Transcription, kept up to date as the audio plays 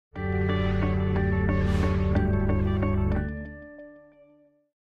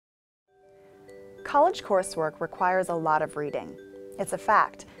College coursework requires a lot of reading. It's a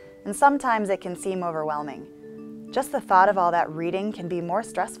fact, and sometimes it can seem overwhelming. Just the thought of all that reading can be more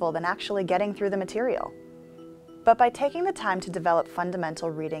stressful than actually getting through the material. But by taking the time to develop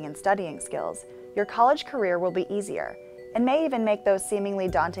fundamental reading and studying skills, your college career will be easier, and may even make those seemingly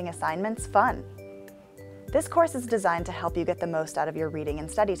daunting assignments fun. This course is designed to help you get the most out of your reading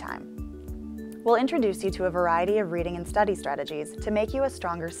and study time. We'll introduce you to a variety of reading and study strategies to make you a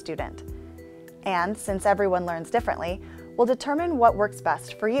stronger student. And since everyone learns differently, we'll determine what works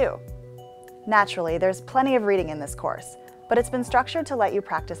best for you. Naturally, there's plenty of reading in this course, but it's been structured to let you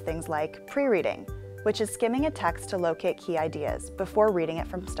practice things like pre-reading, which is skimming a text to locate key ideas before reading it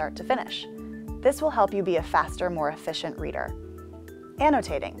from start to finish. This will help you be a faster, more efficient reader.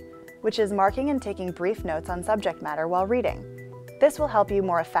 Annotating, which is marking and taking brief notes on subject matter while reading. This will help you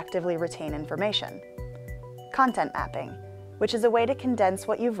more effectively retain information. Content mapping, which is a way to condense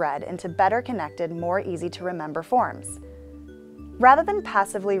what you've read into better connected, more easy to remember forms. Rather than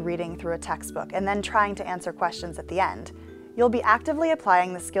passively reading through a textbook and then trying to answer questions at the end, you'll be actively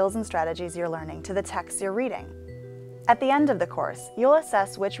applying the skills and strategies you're learning to the texts you're reading. At the end of the course, you'll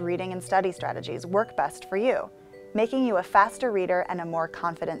assess which reading and study strategies work best for you, making you a faster reader and a more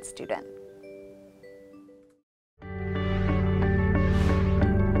confident student.